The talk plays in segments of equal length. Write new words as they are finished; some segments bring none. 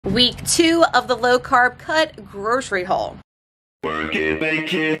Week 2 of the low carb cut grocery haul. Work it,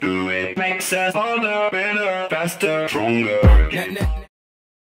 make it, do it, makes us harder, better, faster, stronger.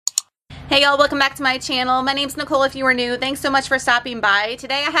 Hey y'all, welcome back to my channel. My name's Nicole if you are new. Thanks so much for stopping by.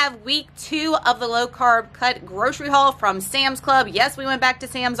 Today I have week 2 of the low carb cut grocery haul from Sam's Club. Yes, we went back to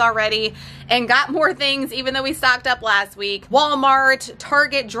Sam's already and got more things even though we stocked up last week. Walmart,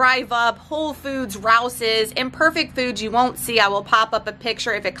 Target Drive Up, Whole Foods, Rouse's, Imperfect Foods you won't see. I will pop up a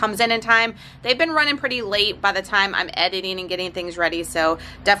picture if it comes in time. They've been running pretty late by the time I'm editing and getting things ready, so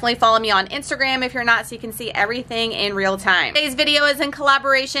definitely follow me on Instagram if you're not so you can see everything in real time. Today's video is in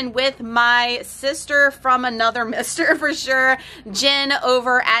collaboration with my sister from another mister for sure, Jen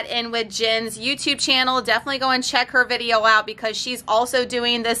over at In With Jen's YouTube channel. Definitely go and check her video out because she's also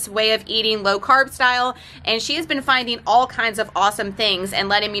doing this way of eating low carb style, and she has been finding all kinds of awesome things and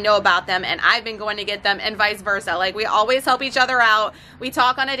letting me know about them, and I've been going to get them and vice versa. Like, we always help each other out. We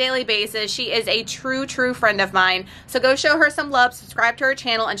talk on a daily basis. She is a true friend of mine. So go show her some love, subscribe to her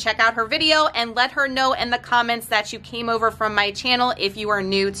channel, and check out her video, and let her know in the comments that you came over from my channel if you are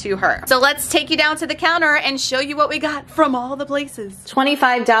new to her. So let's take you down to the counter and show you what we got from all the places.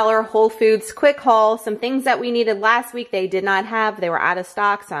 $25 Whole Foods quick haul. Some things that we needed last week they did not have. They were out of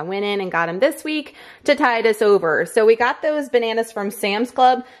stock, so I went in and got them this week to tide us over. So we got those bananas from Sam's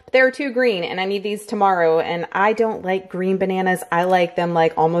Club, but they were too green and I need these tomorrow, and I don't like green bananas. I like them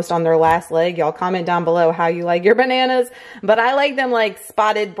like almost on their last leg. Y'all comment down below how you like your bananas, but I like them like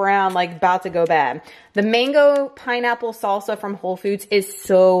spotted brown, like about to go bad. The mango pineapple salsa from Whole Foods is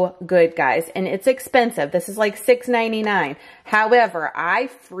so good, guys, and it's expensive. This is like $6.99. However, I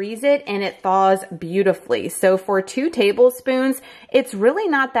freeze it and it thaws beautifully. So for 2 tablespoons, it's really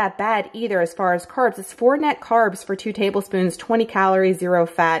not that bad either as far as carbs. It's 4 net carbs for 2 tablespoons, 20 calories, 0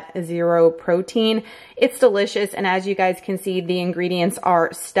 fat, 0 protein. It's delicious, and as you guys can see, the ingredients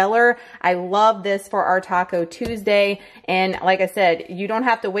are stellar. I love this for our Taco Tuesday, and like I said, you don't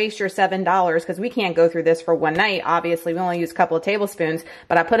have to waste your $7 because we can't go through this for one night. Obviously, we only use a couple of tablespoons,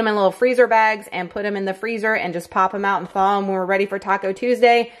 but I put them in little freezer bags and put them in the freezer and just pop them out and thaw them when we're ready for Taco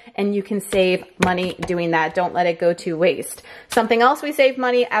Tuesday, and you can save money doing that. Don't let it go to waste. Something else we save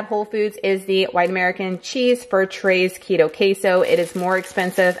money at Whole Foods is the white American cheese for Trey's Keto Queso. It is more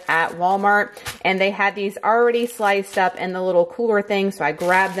expensive at Walmart, and they had these already sliced up in the little cooler thing, so I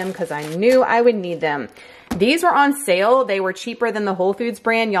grabbed them because I knew I would need them. These were on sale. They were cheaper than the Whole Foods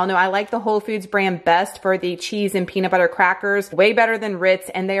brand. Y'all know I like the Whole Foods brand best for the cheese and peanut butter crackers. Way better than Ritz,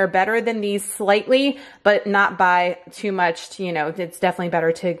 and they are better than these slightly, but not by too much. You know, it's definitely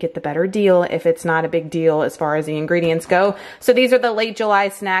better to get the better deal if it's not a big deal as far as the ingredients go. So these are the Late July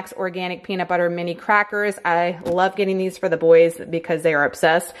Snacks Organic Peanut Butter Mini Crackers. I love getting these for the boys because they are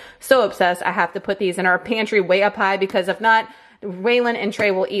obsessed. So obsessed, I have to put these in our pantry way up high because if not, Waylon and Trey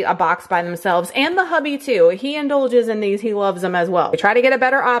will eat a box by themselves, and the hubby too. He indulges in these. He loves them as well. I try to get a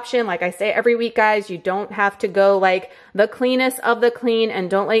better option. Like I say every week, guys, you don't have to go like the cleanest of the clean, and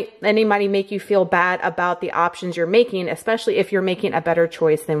don't let anybody make you feel bad about the options you're making, especially if you're making a better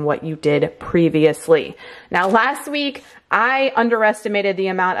choice than what you did previously. Now, last week, I underestimated the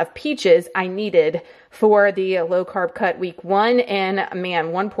amount of peaches I needed for the low carb cut week 1, and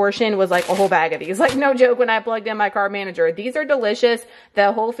man, one portion was like a whole bag of these. Like, no joke, when I plugged in my carb manager. These are delicious.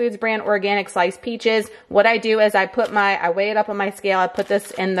 The Whole Foods brand organic sliced peaches. What I do is I weigh it up on my scale. I put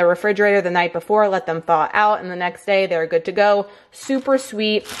this in the refrigerator the night before, let them thaw out, and the next day they're good to go. Super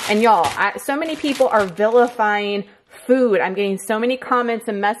sweet. And y'all, so many people are vilifying food. I'm getting so many comments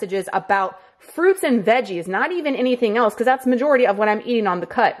and messages about fruits and veggies, not even anything else, because that's the majority of what I'm eating on the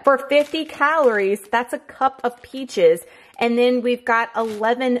cut. For 50 calories, that's a cup of peaches. And then we've got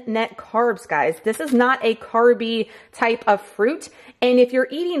 11 net carbs, guys. This is not a carby type of fruit. And if you're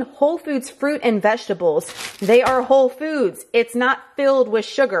eating Whole Foods fruit and vegetables, they are whole foods. It's not filled with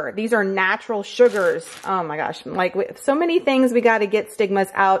sugar. These are natural sugars. Oh my gosh. Like, so many things we got to get stigmas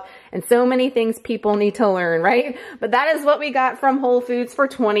out, and so many things people need to learn, right? But that is what we got from Whole Foods for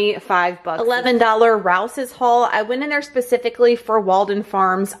 25 bucks. $11 Rouse's haul. I went in there specifically for Walden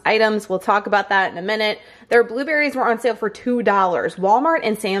Farms items. We'll talk about that in a minute. Their blueberries were on sale for $2. Walmart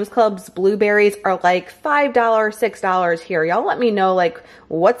and Sam's Club's blueberries are like $5, $6 here. Y'all let me know like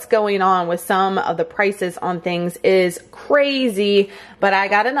what's going on with some of the prices on things is crazy, but I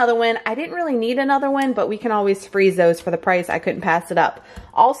got another one. I didn't really need another one, but we can always freeze those for the price. I couldn't pass it up.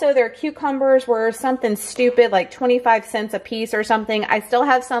 Also, their cucumbers were something stupid, like 25 cents a piece or something. I still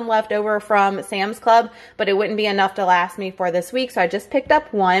have some left over from Sam's Club, but it wouldn't be enough to last me for this week, so I just picked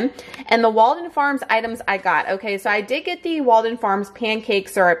up one. And the Walden Farms items I got. Okay, so I did get the Walden Farms pancake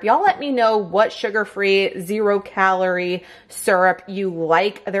syrup. Y'all let me know what sugar-free, zero-calorie syrup you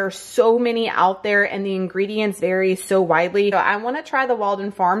like. There are so many out there and the ingredients vary so widely. So I want to try the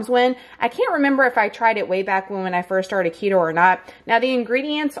Walden Farms one. I can't remember if I tried it way back when I first started keto or not. Now, the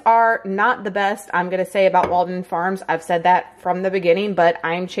ingredients are not the best, I'm going to say, about Walden Farms. I've said that from the beginning, but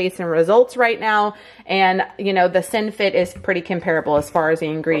I'm chasing results right now. And, you know, the SinFit is pretty comparable as far as the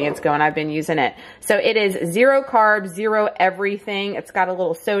ingredients go, and I've been using it. So it is zero carbs, zero everything. It's got a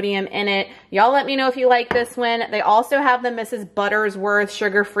little sodium in it. Y'all let me know if you like this one. They also have the Mrs. Buttersworth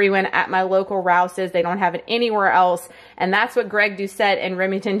sugar-free one at my local Rouse's. They don't have it anywhere else. And that's what Greg Doucette and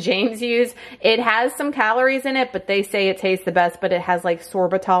Remington James use. It has some calories in it, but they say it tastes the best, but it has like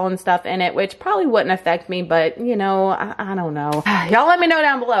sorbitol and stuff in it, which probably wouldn't affect me, but you know, I don't know. Y'all let me know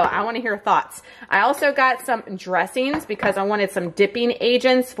down below. I want to hear thoughts. I also got some dressings because I wanted some dipping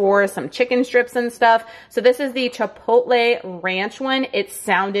agents for some chicken strips and stuff. So this is the Chipotle Ranch one. It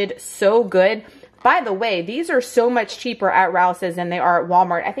sounded so good. By the way, these are so much cheaper at Rouse's than they are at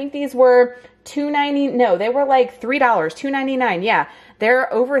Walmart. I think these were $2.90. No, they were like $3, $2.99. Yeah.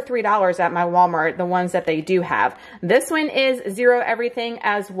 They're over $3 at my Walmart, the ones that they do have. This one is zero everything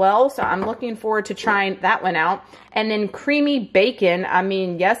as well, so I'm looking forward to trying that one out. And then creamy bacon, I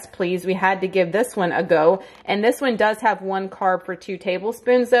mean, yes, please, we had to give this one a go. And this one does have 1 carb for 2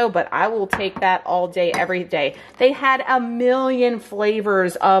 tablespoons though, but I will take that all day, every day. They had a million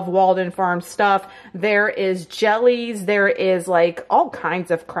flavors of Walden Farms stuff. There is jellies, there is like all kinds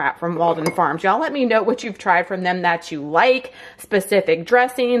of crap from Walden Farms. Y'all let me know what you've tried from them that you like, specific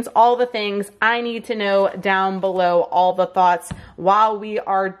dressings, all the things. I need to know down below all the thoughts while we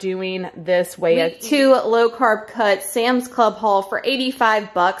are doing this Week 2 low carb cut Sam's Club haul for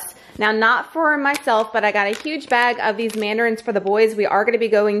 85 bucks. Now, not for myself, but I got a huge bag of these mandarins for the boys. We are going to be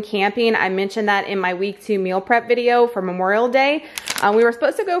going camping. I mentioned that in my week 2 meal prep video for Memorial Day. We were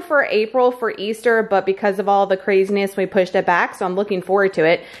supposed to go for April for Easter, but because of all the craziness, we pushed it back. So I'm looking forward to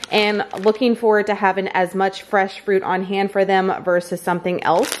it and looking forward to having as much fresh fruit on hand for them versus something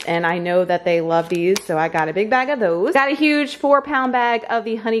else. And I know that they love these, so I got a big bag of those. Got a huge 4-pound bag of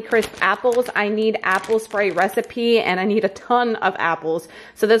the Honeycrisp apples. I need apples for a recipe and I need a ton of apples.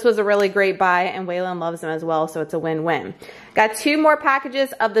 So this was a really great buy and Waylon loves them as well, so it's a win-win. Got 2 more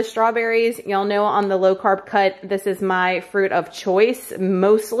packages of the strawberries. Y'all know on the low carb cut, this is my fruit of choice.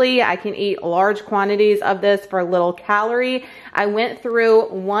 Mostly I can eat large quantities of this for little calorie. I went through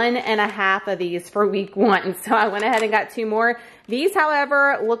 1.5 of these for week 1, so I went ahead and got 2 more. These,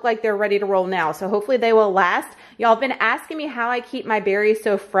 however, look like they're ready to roll now, so hopefully they will last. Y'all have been asking me how I keep my berries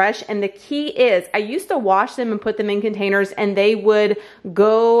so fresh, and the key is I used to wash them and put them in containers and they would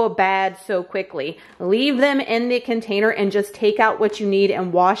go bad so quickly. Leave them in the container and just take out what you need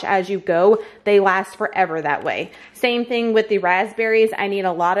and wash as you go. They last forever that way. Same thing with the raspberries. I need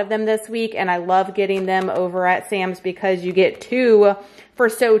a lot of them this week and I love getting them over at Sam's because you get 2 for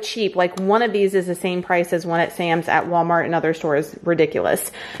so cheap. Like one of these is the same price as one at Sam's at Walmart and other stores.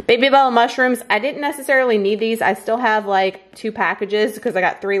 Ridiculous. Baby bell mushrooms. I didn't necessarily need these. I still have like 2 packages because I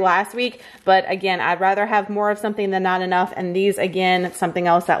got 3 last week. But again, I'd rather have more of something than not enough. And these, again, something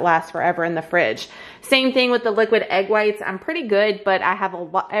else that lasts forever in the fridge. Same thing with the liquid egg whites. I'm pretty good, but I have a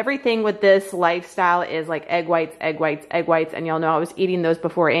lot. Everything with this lifestyle is like egg whites, egg whites, egg whites. And y'all know I was eating those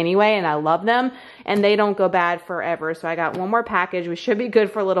before anyway, and I love them. And they don't go bad forever. So I got 1 more package. We should be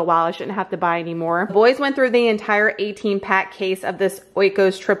good for a little while. I shouldn't have to buy any more. Boys went through the entire 18-pack case of this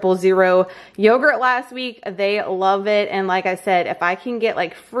Oikos 000 yogurt last week. They love it. And like I said, if I can get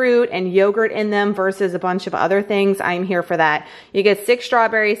like fruit and yogurt in them versus a bunch of other things, I'm here for that. You get 6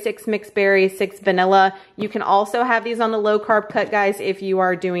 strawberries, 6 mixed berries, 6 vanilla. You can also have these on the low carb cut, guys, if you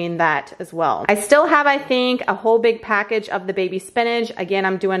are doing that as well. I still have, I think, a whole big package of the baby spinach. Again,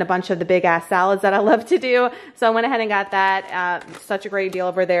 I'm doing a bunch of the big ass salads that I love to do. So I went ahead and got that. Such a great deal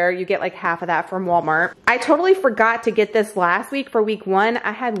over there. You get like half of that from Walmart. I totally forgot to get this last week for week 1.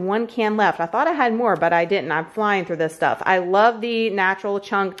 I had 1 can left. I thought I had more, but I didn't. I'm flying through this stuff. I love the natural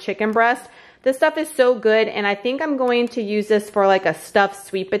chunk chicken breast. This stuff is so good, and I think I'm going to use this for like a stuffed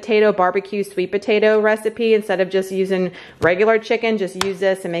sweet potato, barbecue sweet potato recipe. Instead of just using regular chicken, just use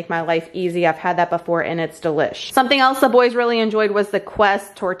this and make my life easy. I've had that before and it's delish. Something else the boys really enjoyed was the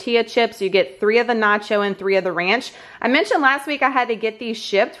Quest tortilla chips. You get 3 of the nacho and 3 of the ranch. I mentioned last week I had to get these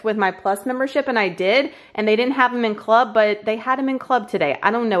shipped with my Plus membership, and I did, and they didn't have them in Club, but they had them in Club today.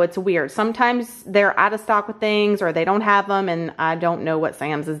 I don't know, it's weird. Sometimes they're out of stock with things, or they don't have them, and I don't know what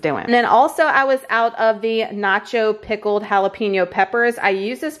Sam's is doing. And then also I was out of the nacho pickled jalapeno peppers. I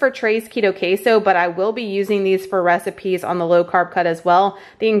use this for Trey's Keto Queso, but I will be using these for recipes on the low carb cut as well.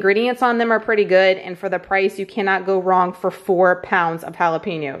 The ingredients on them are pretty good, and for the price, you cannot go wrong for 4 pounds of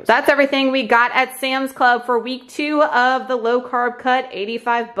jalapenos. That's everything we got at Sam's Club for week 2 of the low carb cut,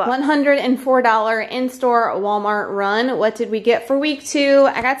 85 bucks. $104 in-store Walmart run. What did we get for week 2?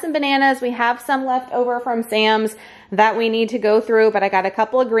 I got some bananas. We have some left over from Sam's that we need to go through, but I got a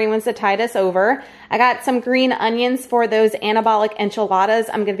couple of green ones to tide us over. I got some green onions for those anabolic enchiladas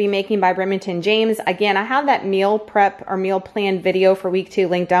I'm going to be making by Remington James. Again, I have that meal prep or meal plan video for week 2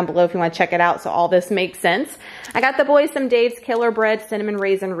 linked down below if you want to check it out, so all this makes sense. I got the boys some Dave's Killer Bread Cinnamon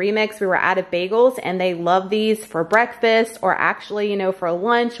Raisin Remix. We were out of bagels, and they love these for breakfast, or actually, you know, for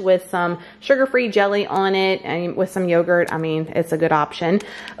lunch with some sugar-free jelly on it and with some yogurt. I mean, it's a good option.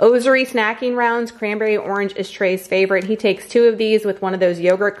 Ozary snacking rounds. Cranberry orange is Trey's favorite. He takes 2 of these with one of those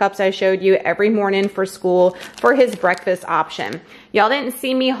yogurt cups I showed you every morning for school for his breakfast option. Y'all didn't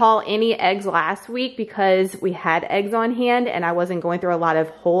see me haul any eggs last week because we had eggs on hand and I wasn't going through a lot of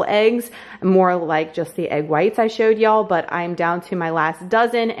whole eggs, more like just the egg whites I showed y'all, but I'm down to my last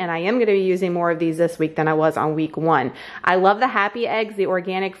dozen, and I am going to be using more of these this week than I was on week 1. I love the Happy Eggs, the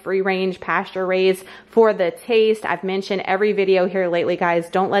organic free range pasture raised for the taste. I've mentioned every video here lately, guys,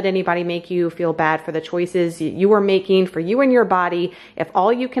 don't let anybody make you feel bad for the choices you are making for you and your body. If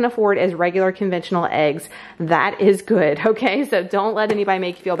all you can afford is regular conventional eggs, that is good, okay? So don't let anybody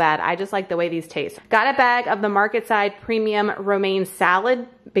make you feel bad. I just like the way these taste. Got a bag of the Market Side Premium Romaine Salad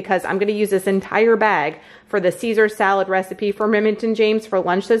because I'm going to use this entire bag for the Caesar salad recipe for Remington James for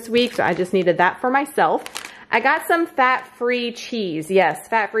lunch this week. So I just needed that for myself. I got some fat-free cheese. Yes,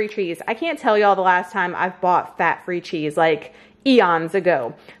 fat-free cheese. I can't tell y'all the last time I've bought fat-free cheese, like eons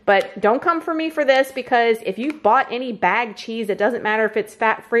ago. But don't come for me for this, because if you've bought any bagged cheese, it doesn't matter if it's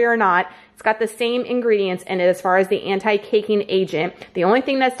fat-free or not. It's got the same ingredients in it as far as the anti-caking agent. The only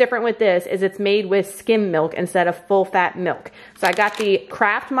thing that's different with this is it's made with skim milk instead of full-fat milk. So I got the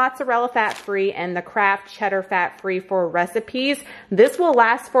Kraft mozzarella fat-free and the Kraft cheddar fat-free for recipes. This will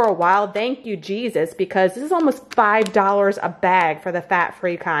last for a while, thank you Jesus, because this is almost $5 a bag for the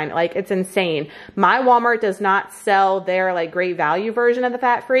fat-free kind. Like, it's insane. My Walmart does not sell their like great value version of the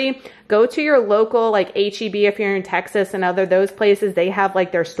fat-free. Go to your local like HEB if you're in Texas and those places. They have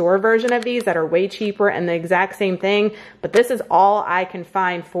like their store version of these that are way cheaper and the exact same thing. But this is all I can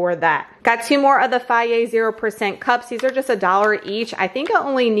find for that. Got 2 more of the Faye 0% cups. These are just $1 each. I think I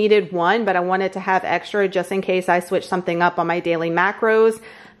only needed 1, but I wanted to have extra just in case I switch something up on my daily macros.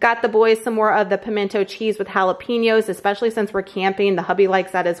 Got the boys some more of the pimento cheese with jalapenos, especially since we're camping. The hubby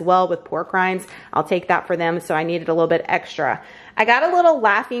likes that as well with pork rinds. I'll take that for them, so I needed a little bit extra. I got a little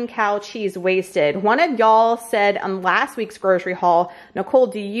Laughing Cow cheese wasted. One of y'all said on last week's grocery haul, Nicole,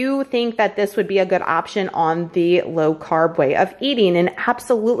 do you think that this would be a good option on the low carb way of eating? And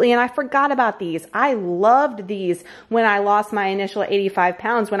absolutely, and I forgot about these. I loved these when I lost my initial 85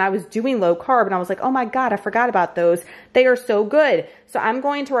 pounds when I was doing low carb, and I was like, oh my God, I forgot about those. They are so good. So I'm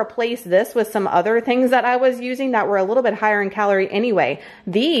going to replace this with some other things that I was using that were a little bit higher in calorie anyway.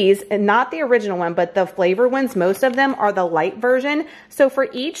 These, not the original one, but the flavor ones, most of them are the light version. So for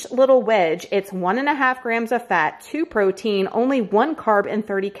each little wedge, it's 1.5 grams of fat, 2 protein, only 1 carb, and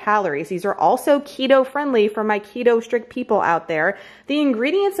 30 calories. These are also keto friendly for my keto strict people out there. The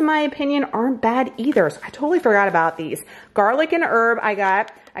ingredients, in my opinion, aren't bad either. So I totally forgot about these. Garlic and herb I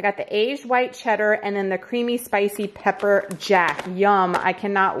got the aged white cheddar and then the creamy spicy pepper jack. Yum. I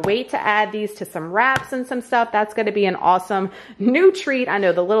cannot wait to add these to some wraps and some stuff. That's going to be an awesome new treat. I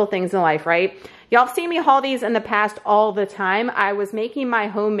know, the little things in life, right? Y'all have seen me haul these in the past all the time. I was making my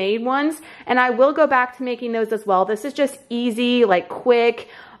homemade ones, and I will go back to making those as well. This is just easy, like quick,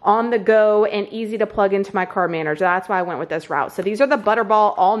 on the go, and easy to plug into my carb manager. That's why I went with this route. So these are the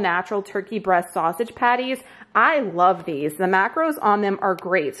Butterball all natural turkey breast sausage patties. I love these. The macros on them are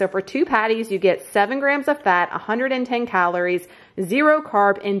great. So for 2 patties, you get 7 grams of fat, 110 calories, 0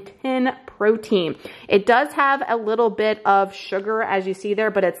 carb, and 10 protein. It does have a little bit of sugar, as you see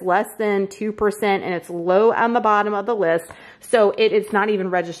there, but it's less than 2%, and it's low on the bottom of the list. So it's not even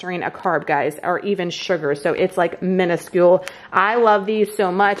registering a carb, guys, or even sugar. So it's like minuscule. I love these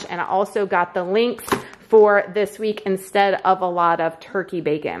so much. And I also got the links for this week instead of a lot of turkey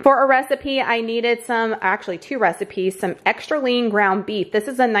bacon. For a recipe, I needed actually 2 recipes, some extra lean ground beef. This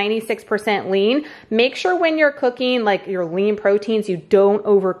is a 96% lean. Make sure when you're cooking like your lean proteins, you don't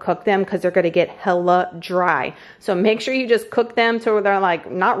overcook them because they're gonna get hella dry. So make sure you just cook them so they're like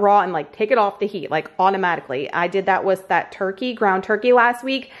not raw and like take it off the heat like automatically. I did that with that turkey, ground turkey last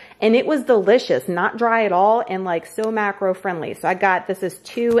week, and it was delicious, not dry at all, and like so macro friendly. So I got, this is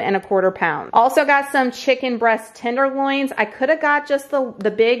 2 1/4 pounds. Also got some chicken breast tenderloins. I could have got just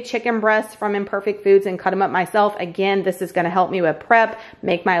the big chicken breasts from Imperfect Foods and cut them up myself. Again, this is gonna help me with prep,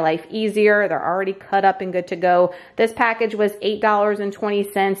 make my life easier. They're already cut up and good to go. This package was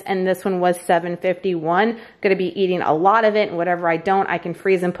 $8.20 and this one was $7.51. Gonna be eating a lot of it, and whatever I don't, I can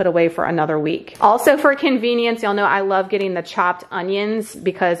freeze and put away for another week. Also for convenience, y'all know I love getting the chopped onions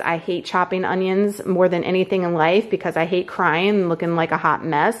because I hate chopping onions more than anything in life because I hate crying and looking like a hot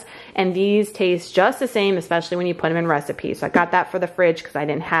mess. And these taste just the same, especially when you put them in recipes. So I got that for the fridge because I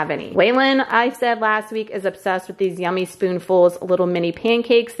didn't have any. Waylon, I said last week, is obsessed with these Yummy Spoonfuls little mini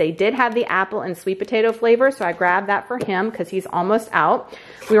pancakes. They did have the apple and sweet potato flavor, so I grabbed that for him because he's almost out.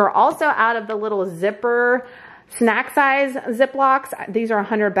 We were also out of the little zipper snack size Ziplocs. These are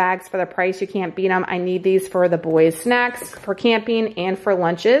 100 bags for the price. You can't beat them. I need these for the boys' snacks, for camping, and for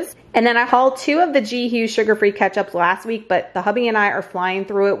lunches. And then I hauled 2 of the G. Hughes sugar-free ketchups last week, but the hubby and I are flying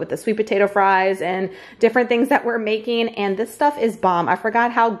through it with the sweet potato fries and different things that we're making, and this stuff is bomb. I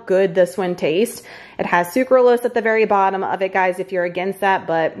forgot how good this one tastes. It has sucralose at the very bottom of it, guys, if you're against that,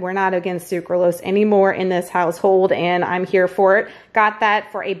 but we're not against sucralose anymore in this household, and I'm here for it. Got that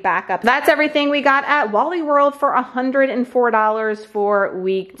for a backup. That's everything we got at Wally World for $104 for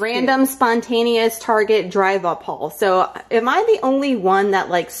week 2. Random spontaneous Target drive-up haul. So am I the only one that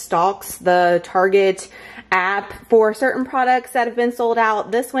like stalks the Target app for certain products that have been sold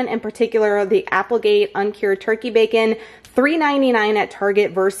out? This one in particular, the Applegate uncured turkey bacon, $3.99 at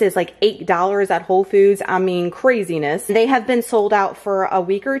Target versus like $8 at Whole Foods. I mean, craziness. They have been sold out for a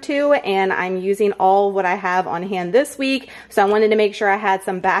week or 2, and I'm using all what I have on hand this week. So I wanted to make sure I had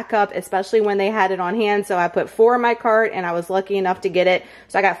some backup, especially when they had it on hand. So I put 4 in my cart, and I was lucky enough to get it.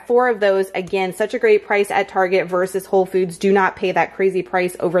 So I got 4 of those. Again, such a great price at Target versus Whole Foods. Do not pay that crazy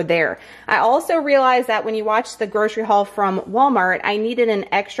price over there. I also realized that when you watch the grocery haul from Walmart, I needed an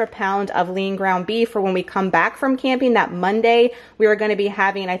extra pound of lean ground beef for when we come back from camping that Monday. We are going to be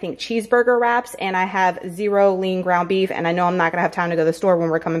having, I think, cheeseburger wraps, and I have 0 lean ground beef, and I know I'm not going to have time to go to the store when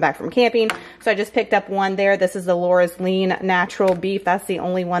we're coming back from camping, so I just picked up 1 there. This is the Laura's Lean Natural Beef. That's the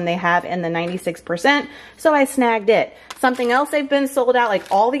only one they have in the 96%, so I snagged it. Something else they've been sold out,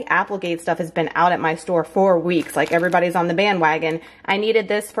 like all the Applegate stuff has been out at my store for weeks. Like everybody's on the bandwagon. I needed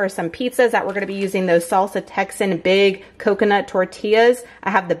this for some pizzas that we're going to be using those Salsa Texan big coconut tortillas.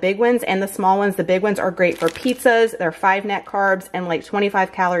 I have the big ones and the small ones. The big ones are great for pizzas. They're 5 net carbs and like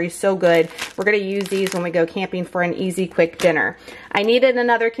 25 calories. So good. We're going to use these when we go camping for an easy, quick dinner. I needed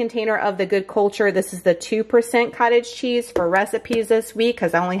another container of the Good Culture. This is the 2% cottage cheese for recipes this week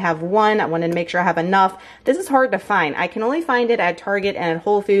because I only have 1. I wanted to make sure I have enough. This is hard to find. I can only find it at Target and at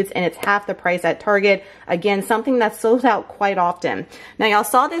Whole Foods, and it's half the price at Target. Again, something that's sold out quite often. Now, y'all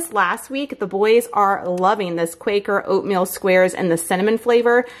saw this last week. The boys are loving this Quaker oatmeal squares and the cinnamon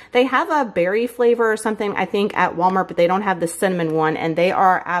flavor. They have a berry flavor or something, I think, at Walmart, but they don't have the cinnamon one, and they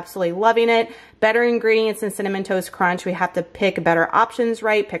are absolutely loving it. Better ingredients than Cinnamon Toast Crunch. We have to pick better options,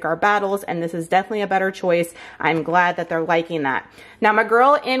 right? Pick our battles, and this is definitely a better choice. I'm glad that they're liking that. Now, my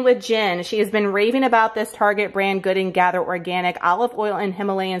girl in with Jen, she has been raving about this Target brand Good and Gather organic olive oil and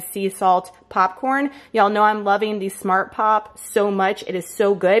Himalayan sea salt popcorn. Y'all know I'm loving the Smart Pop so much. It is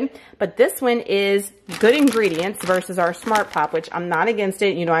so good. But this one is good ingredients versus our Smart Pop, which I'm not against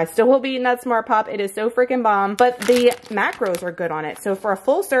it. You know, I still will be eating that Smart Pop. It is so freaking bomb. But the macros are good on it. So for a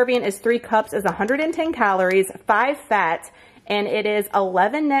full serving is 3 cups is 110 calories, 5 fat, and it is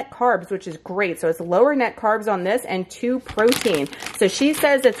 11 net carbs, which is great. So it's lower net carbs on this and 2 protein. So she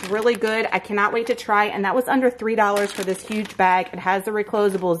says it's really good. I cannot wait to try. And that was under $3 for this huge bag. It has the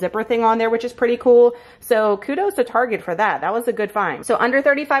reclosable zipper thing on there, which is pretty cool. So kudos to Target for that. That was a good find. So under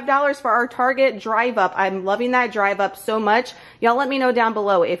 $35 for our Target drive up. I'm loving that drive up so much. Y'all let me know down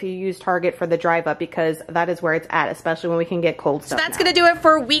below if you use Target for the drive up, because that is where it's at, especially when we can get cold stuff. So that's going to do it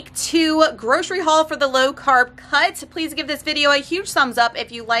for week 2 grocery haul for the low carb cut. Please give this video video a huge thumbs up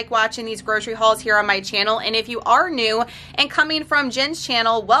if you like watching these grocery hauls here on my channel. And if you are new and coming from Jen's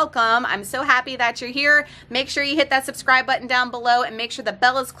channel, welcome. I'm so happy that you're here. Make sure you hit that subscribe button down below and make sure the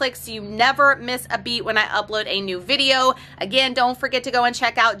bell is clicked so you never miss a beat when I upload a new video. Again, don't forget to go and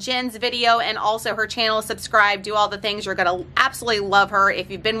check out Jen's video and also her channel. Subscribe, do all the things. You're gonna absolutely love her.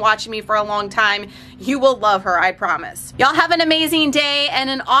 If you've been watching me for a long time, you will love her, I promise. Y'all have an amazing day and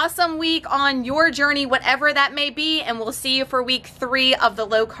an awesome week on your journey, whatever that may be, and we'll see you for week 3 of the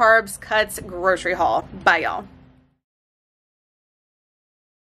Low Carbs Cuts grocery haul. Bye, y'all.